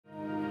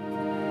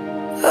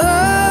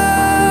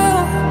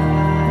Oh,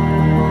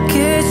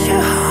 get you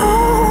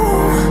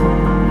home,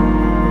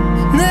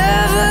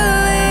 never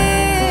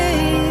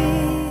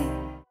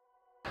leave.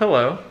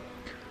 Hello.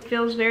 It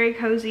feels very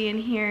cozy in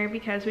here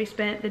because we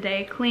spent the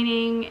day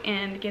cleaning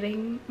and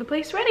getting the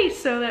place ready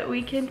so that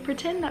we can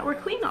pretend that we're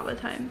clean all the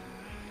time.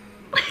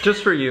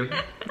 Just for you.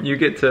 You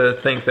get to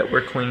think that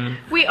we're clean.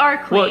 We are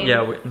clean.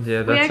 Well,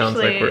 yeah, that sounds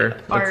like we're...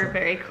 are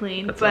very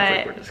clean, that but sounds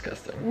like we're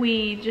disgusting.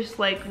 we just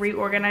like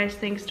reorganize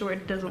things to where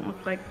it doesn't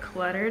look like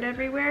cluttered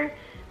everywhere.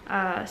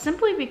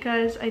 Simply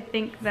because I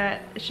think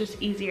that it's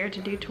just easier to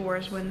do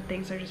tours when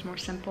things are just more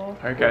simple.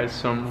 Alright guys,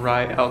 so I'm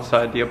right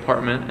outside the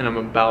apartment and I'm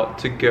about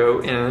to go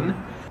in.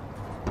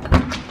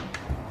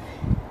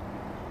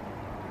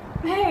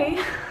 Hey,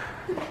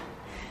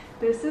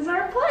 this is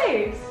our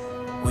place.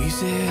 We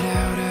sit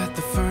out at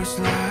the first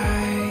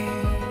light.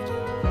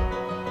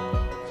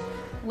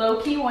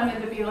 Low-key wanted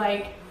to be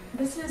like,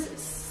 this is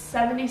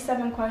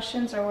 77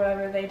 questions or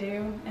whatever they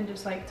do and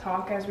just like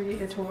talk as we do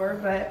the tour,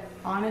 but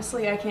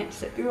honestly I can't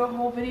sit through a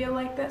whole video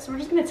like this, so we're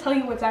just gonna tell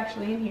you what's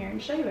actually in here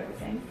and show you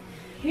everything.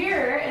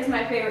 Here is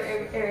my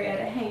favorite area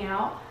to hang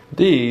out.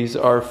 These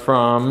are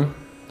from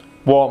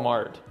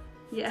Walmart.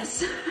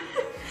 Yes.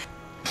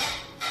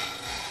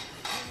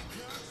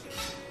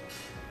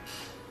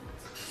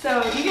 So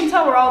you can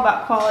tell we're all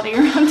about quality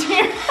around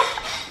here.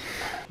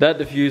 That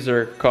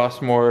diffuser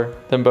costs more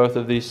than both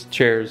of these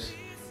chairs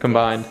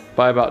combined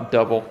by about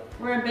double.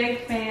 We're a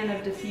big fan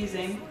of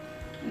diffusing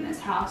in this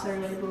house, I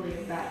really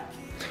believe that.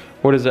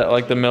 What is that,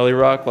 like the Millie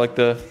Rock? Like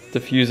the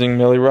diffusing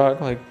Millie Rock?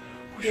 Like,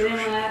 Getting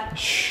that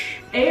shh.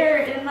 air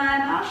in my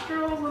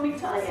nostrils, let me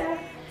tell you.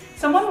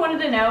 Someone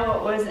wanted to know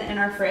what was in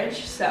our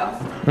fridge, so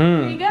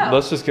here you go.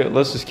 Let's just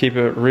keep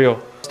it real.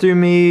 Stew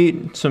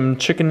meat, some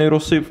chicken noodle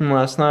soup from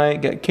last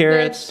night, got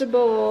carrots.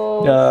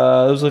 Vegetables.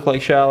 Those look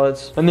like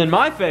shallots. And then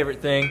my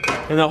favorite thing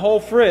in the whole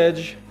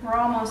fridge. We're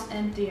almost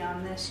empty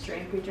on this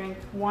drink. We drink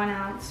 1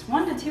 ounce,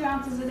 1 to 2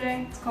 ounces a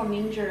day. It's called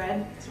Ninja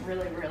Red. It's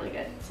really, really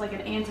good. It's like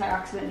an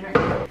antioxidant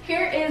drink.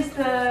 Here is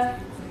the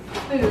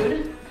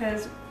food,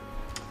 because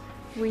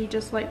we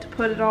just like to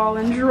put it all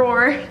in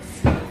drawers.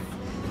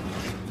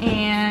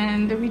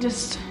 And we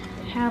just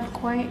have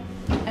quite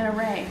an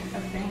array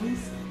of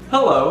things.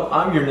 Hello,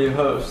 I'm your new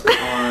host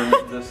on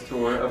this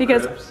tour of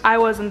Because Cribs. I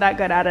wasn't that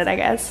good at it, I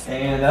guess.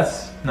 And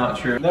that's not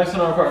true. Next in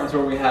our apartment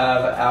tour we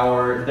have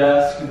our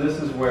desk.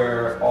 This is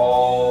where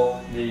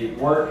all the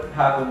work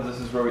happens. This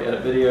is where we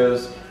edit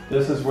videos.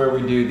 This is where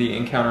we do the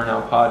Encounter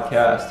Now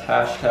podcast,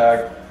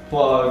 hashtag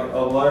plug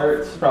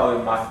alert. It's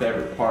probably my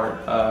favorite part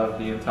of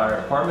the entire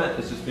apartment.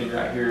 It's just being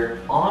right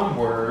here.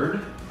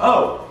 Onward.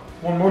 Oh,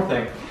 one more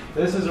thing.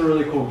 This is a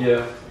really cool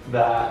gift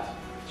that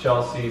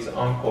Chelsea's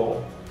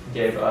uncle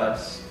gave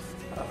us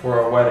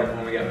for our wedding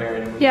when we got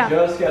married, and we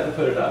just got to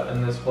put it up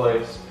in this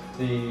place.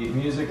 The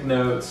music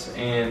notes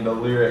and the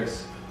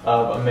lyrics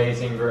of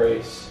Amazing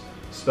Grace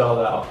spelled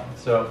out.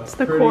 So it's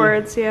the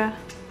chords, yeah.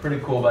 Pretty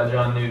cool by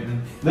John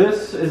Newton.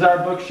 This is our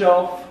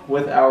bookshelf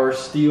with our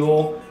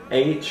steel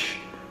H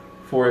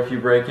for if you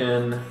break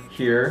in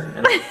here,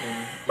 and I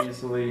can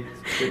easily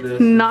get this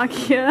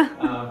knock you.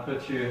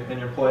 Put you in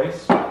your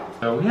place.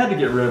 So we had to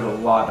get rid of a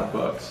lot of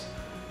books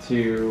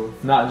to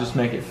not just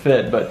make it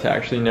fit, but to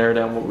actually narrow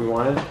down what we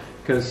wanted.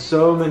 Because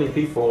so many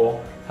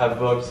people have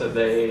books that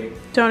they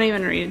don't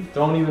even read,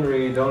 don't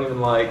even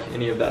like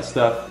any of that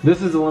stuff.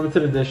 This is a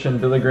limited edition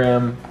Billy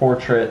Graham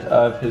portrait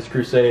of his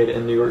crusade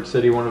in New York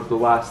City, one of the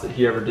last that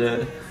he ever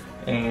did.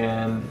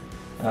 And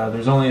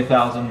there's only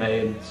 1,000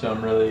 made, so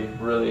I'm really,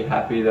 really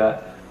happy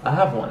that I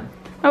have one.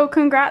 Oh,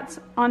 congrats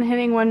on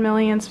hitting 1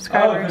 million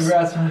subscribers. Oh,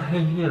 congrats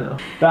on, you know.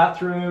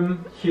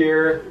 Bathroom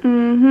here.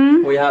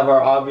 We have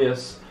our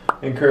obvious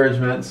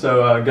encouragement.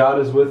 So God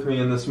is with me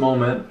in this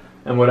moment,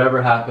 and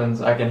whatever happens,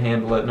 I can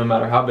handle it no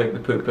matter how big the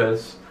poop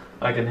is.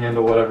 I can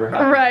handle whatever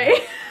happens.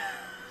 Right.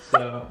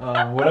 So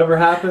whatever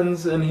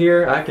happens in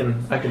here, I can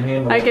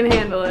handle it. I can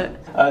handle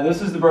it.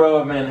 This is the Borough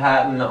of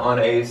Manhattan on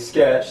a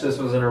sketch. This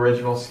was an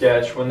original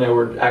sketch when they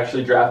were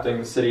actually drafting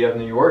the city of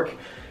New York.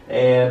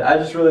 And I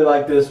just really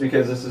like this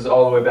because this is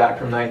all the way back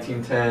from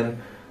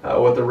 1910,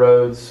 what the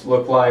roads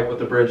look like, what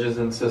the bridges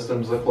and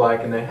systems look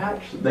like, and they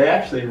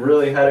actually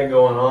really had it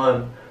going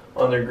on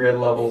their grid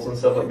levels and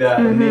stuff like that.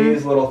 And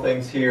these little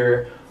things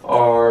here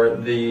are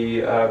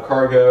the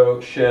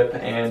cargo ship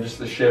and just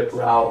the ship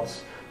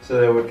routes, so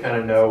they would kind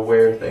of know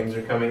where things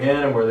are coming in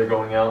and where they're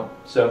going out.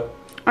 So,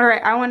 all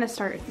right, I want to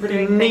start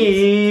doing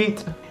neat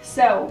things.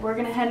 So we're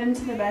gonna head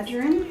into the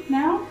bedroom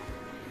now,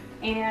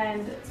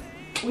 and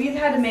we've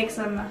had to make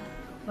some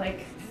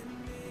like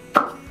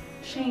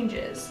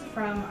changes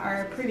from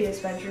our previous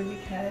bedroom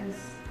because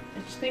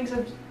things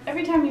have,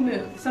 every time you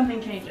move,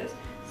 something changes.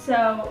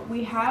 So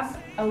we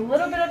have a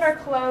little bit of our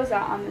clothes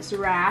out on this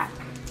rack,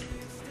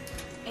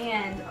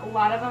 and a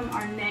lot of them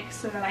are Nick's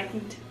so that I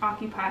can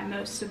occupy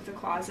most of the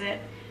closet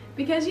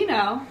because, you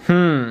know.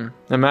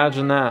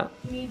 Imagine that.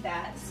 Need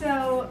that.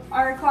 So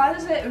our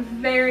closet is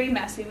very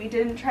messy. We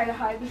didn't try to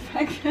hide the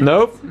fact that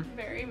Nope. it's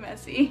very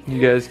messy.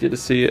 You guys get to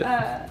see it.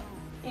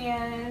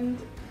 And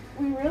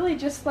we really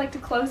just like to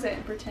close it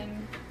and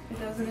pretend it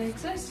doesn't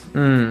exist.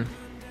 Mm.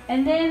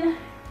 And then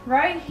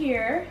right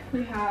here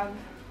we have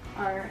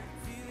our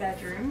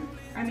bedroom,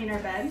 our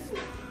bed.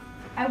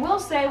 I will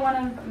say one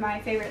of my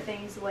favorite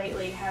things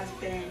lately has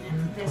been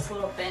this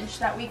little bench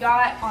that we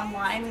got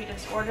online. We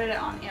just ordered it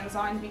on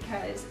Amazon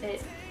because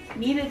it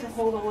needed to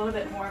hold a little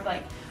bit more of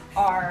like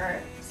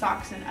our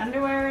socks and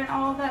underwear and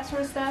all of that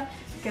sort of stuff,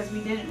 because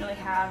we didn't really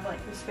have like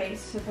the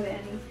space to put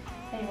it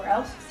anywhere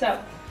else. So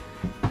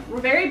we're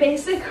very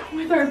basic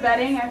with our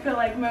bedding. I feel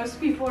like most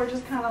people are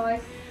just kind of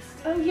like,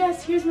 oh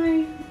yes, here's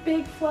my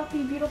big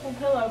fluffy beautiful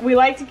pillow. We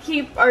like to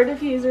keep our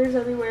diffusers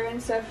everywhere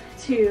and stuff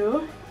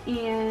too,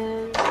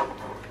 and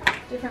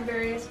different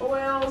various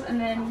oils, and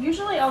then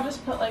usually I'll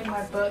just put like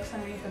my books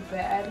underneath the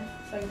bed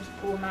so I can just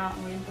pull them out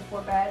and read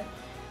before bed.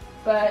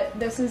 But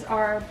this is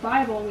our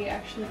Bible we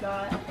actually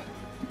got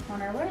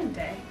on our wedding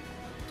day.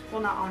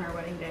 Well, not on our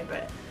wedding day,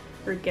 but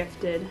we're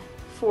gifted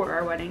for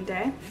our wedding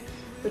day,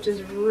 which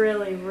is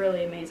really,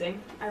 really amazing.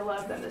 I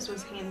love that this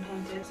was hand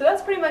painted. So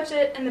that's pretty much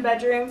it in the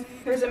bedroom.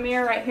 There's a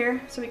mirror right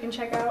here so we can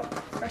check out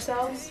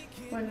ourselves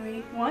when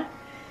we want.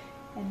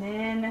 And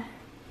then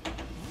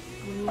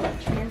we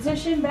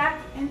transition back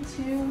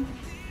into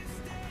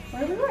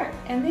where we were,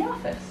 in the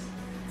office.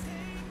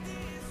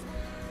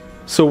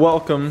 So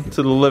welcome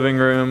to the living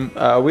room.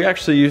 We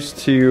actually used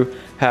to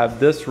have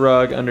this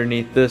rug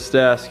underneath this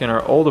desk in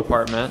our old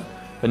apartment,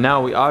 but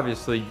now we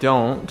obviously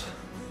don't.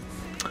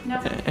 No.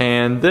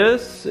 And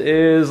this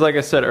is, like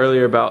I said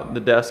earlier about the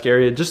desk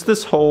area, just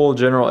this whole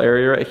general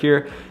area right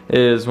here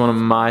is one of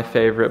my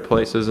favorite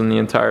places in the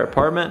entire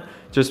apartment,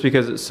 just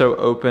because it's so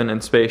open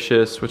and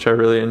spacious, which I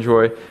really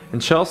enjoy.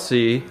 And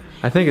Chelsea,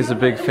 I think, is a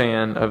big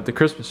fan of the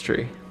Christmas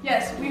tree.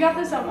 Yes, we got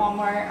this at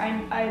Walmart.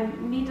 I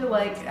need to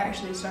like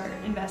actually start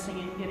investing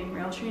in getting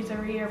real trees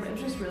every year, but it was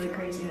just really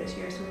crazy this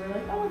year. So we were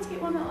like, oh, let's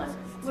get one that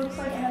looks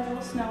like it has a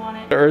little snow on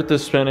it. The earth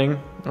is spinning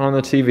on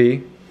the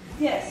TV.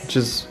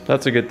 Yes.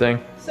 That's a good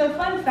thing. So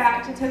fun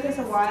fact, it took us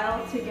a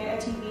while to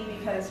get a TV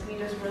because we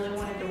just really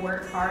wanted to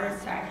work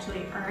hard to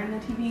actually earn the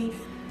TV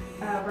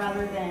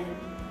rather than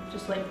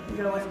just like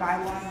go and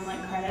buy one on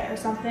like credit or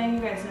something.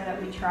 You guys know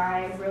that we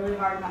try really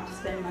hard not to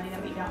spend money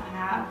that we don't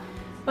have.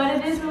 But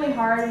it is really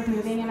hard with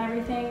moving and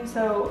everything.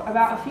 So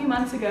about a few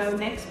months ago,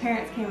 Nick's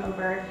parents came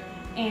over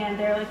and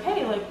they're like,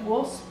 hey, like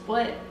we'll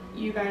split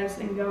you guys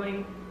in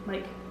going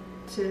like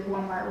to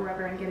Walmart or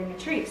wherever and getting a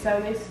tree. So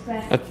they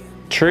spent A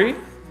tree?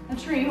 a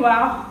tree,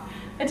 wow,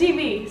 a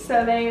TV.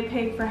 So they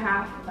paid for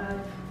half of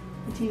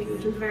the TV,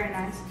 which was very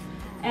nice.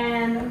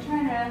 And I'm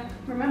trying to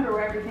remember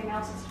where everything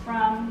else is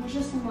from. There's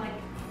just some like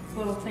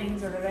little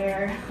things over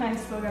there I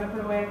still gotta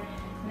put away.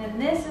 And then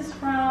this is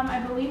from, I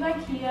believe,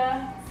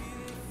 IKEA.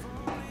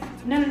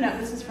 No,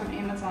 this is from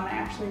Amazon. I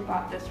actually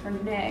bought this for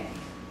Nick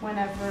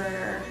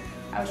whenever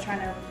I was trying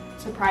to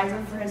surprise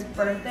him for his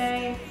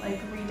birthday,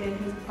 like redid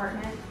his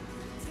apartment.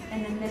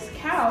 And then this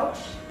couch,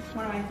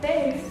 one of my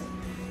faves,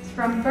 is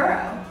from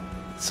Burrow.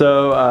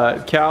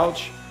 So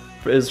couch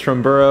is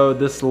from Burrow.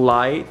 This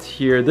light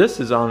here, this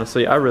is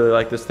honestly, I really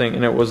like this thing,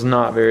 and it was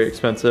not very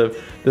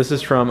expensive. This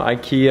is from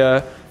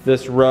IKEA.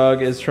 This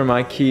rug is from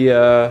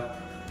IKEA.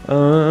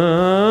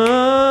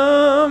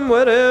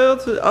 What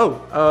else?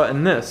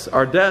 And this,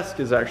 our desk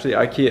is actually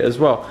IKEA as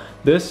well.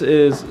 This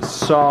is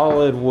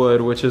solid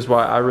wood, which is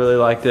why I really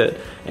liked it.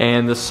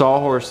 And the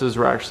sawhorses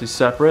were actually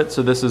separate,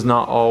 so this is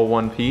not all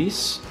one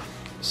piece.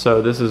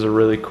 So this is a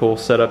really cool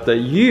setup that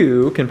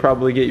you can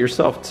probably get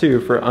yourself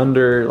too for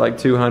under like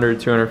 200,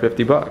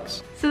 250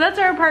 bucks. So that's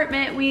our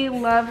apartment. We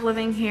love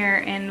living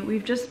here, and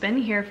we've just been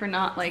here for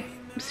not like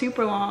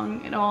super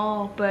long at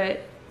all,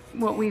 but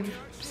what we've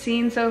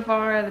seen so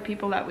far, the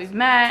people that we've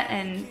met,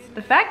 and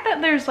the fact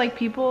that there's like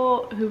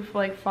people who've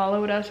like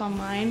followed us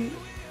online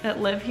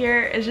that live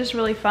here is just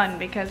really fun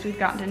because we've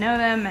gotten to know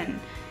them, and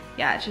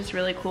yeah, it's just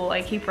really cool.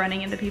 I keep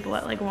running into people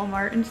at like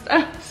Walmart and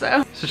stuff,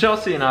 so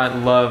Chelsea and I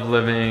love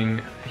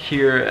living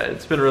here.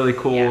 It's been really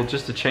cool, yeah.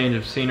 Just a change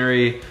of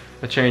scenery,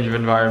 a change of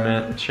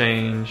environment, a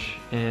change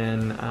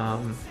in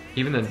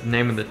even the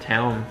name of the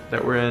town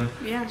that we're in.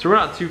 Yeah. So we're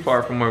not too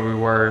far from where we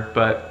were,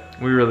 but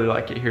we really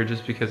like it here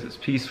just because it's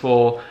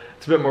peaceful.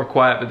 It's a bit more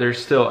quiet, but there's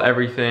still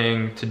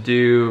everything to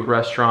do,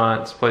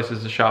 restaurants,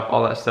 places to shop,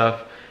 all that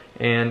stuff.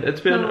 And it's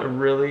been a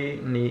really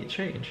neat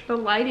change. The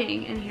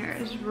lighting in here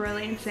is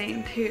really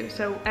insane too.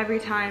 So every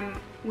time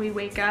we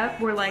wake up,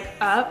 we're like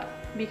up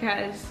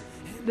because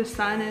the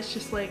sun is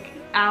just like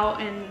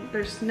out and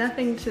there's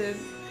nothing to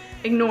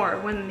ignore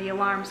when the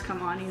alarms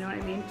come on, you know what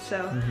I mean?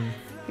 So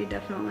we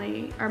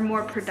definitely are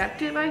more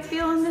productive, I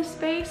feel, in this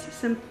space,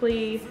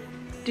 simply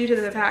due to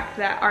the fact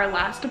that our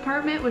last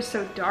apartment was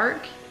so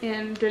dark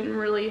and didn't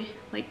really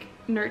like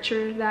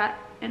nurture that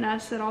in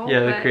us at all.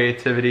 Yeah, the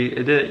creativity,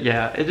 it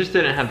just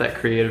didn't have that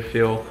creative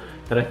feel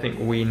that I think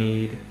we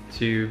need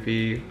to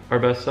be our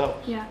best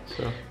selves. Yeah.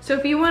 So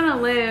if you want to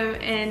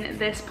live in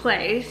this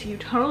place, you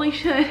totally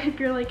should if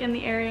you're like in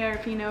the area or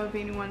if you know of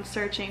anyone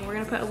searching. We're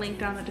gonna put a link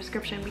down in the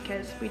description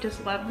because we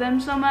just love them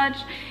so much,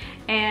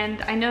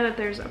 And I know that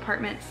there's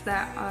apartments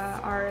that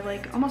are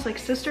like almost like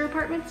sister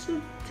apartments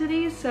to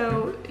these,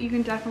 so you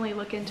can definitely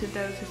look into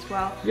those as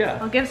well. Yeah.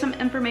 I'll give some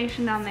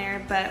information down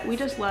there, but we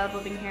just love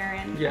living here,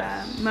 and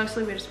Yes.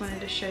 mostly we just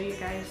wanted to show you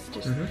guys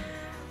just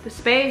the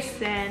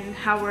space and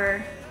how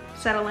we're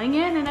settling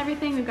in and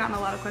everything. We've gotten a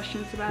lot of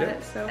questions about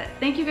it, so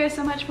thank you guys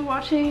so much for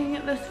watching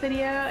this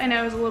video. I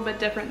know it was a little bit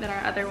different than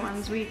our other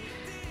ones. We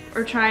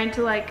are trying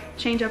to like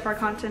change up our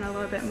content a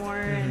little bit more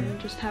and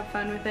just have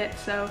fun with it,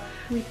 so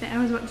I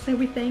was about to say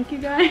we thank you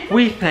guys.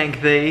 We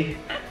thank thee,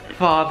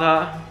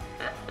 Father.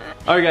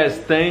 Alright guys,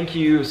 thank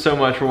you so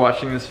much for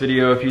watching this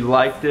video. If you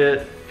liked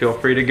it, feel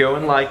free to go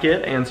and like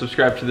it and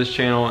subscribe to this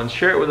channel and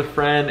share it with a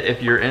friend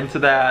if you're into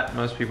that.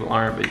 Most people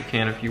aren't, but you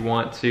can if you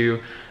want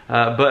to.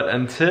 But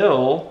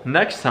until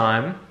next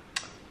time,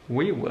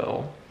 we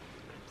will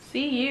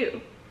see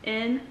you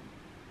in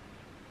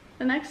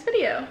the next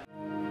video.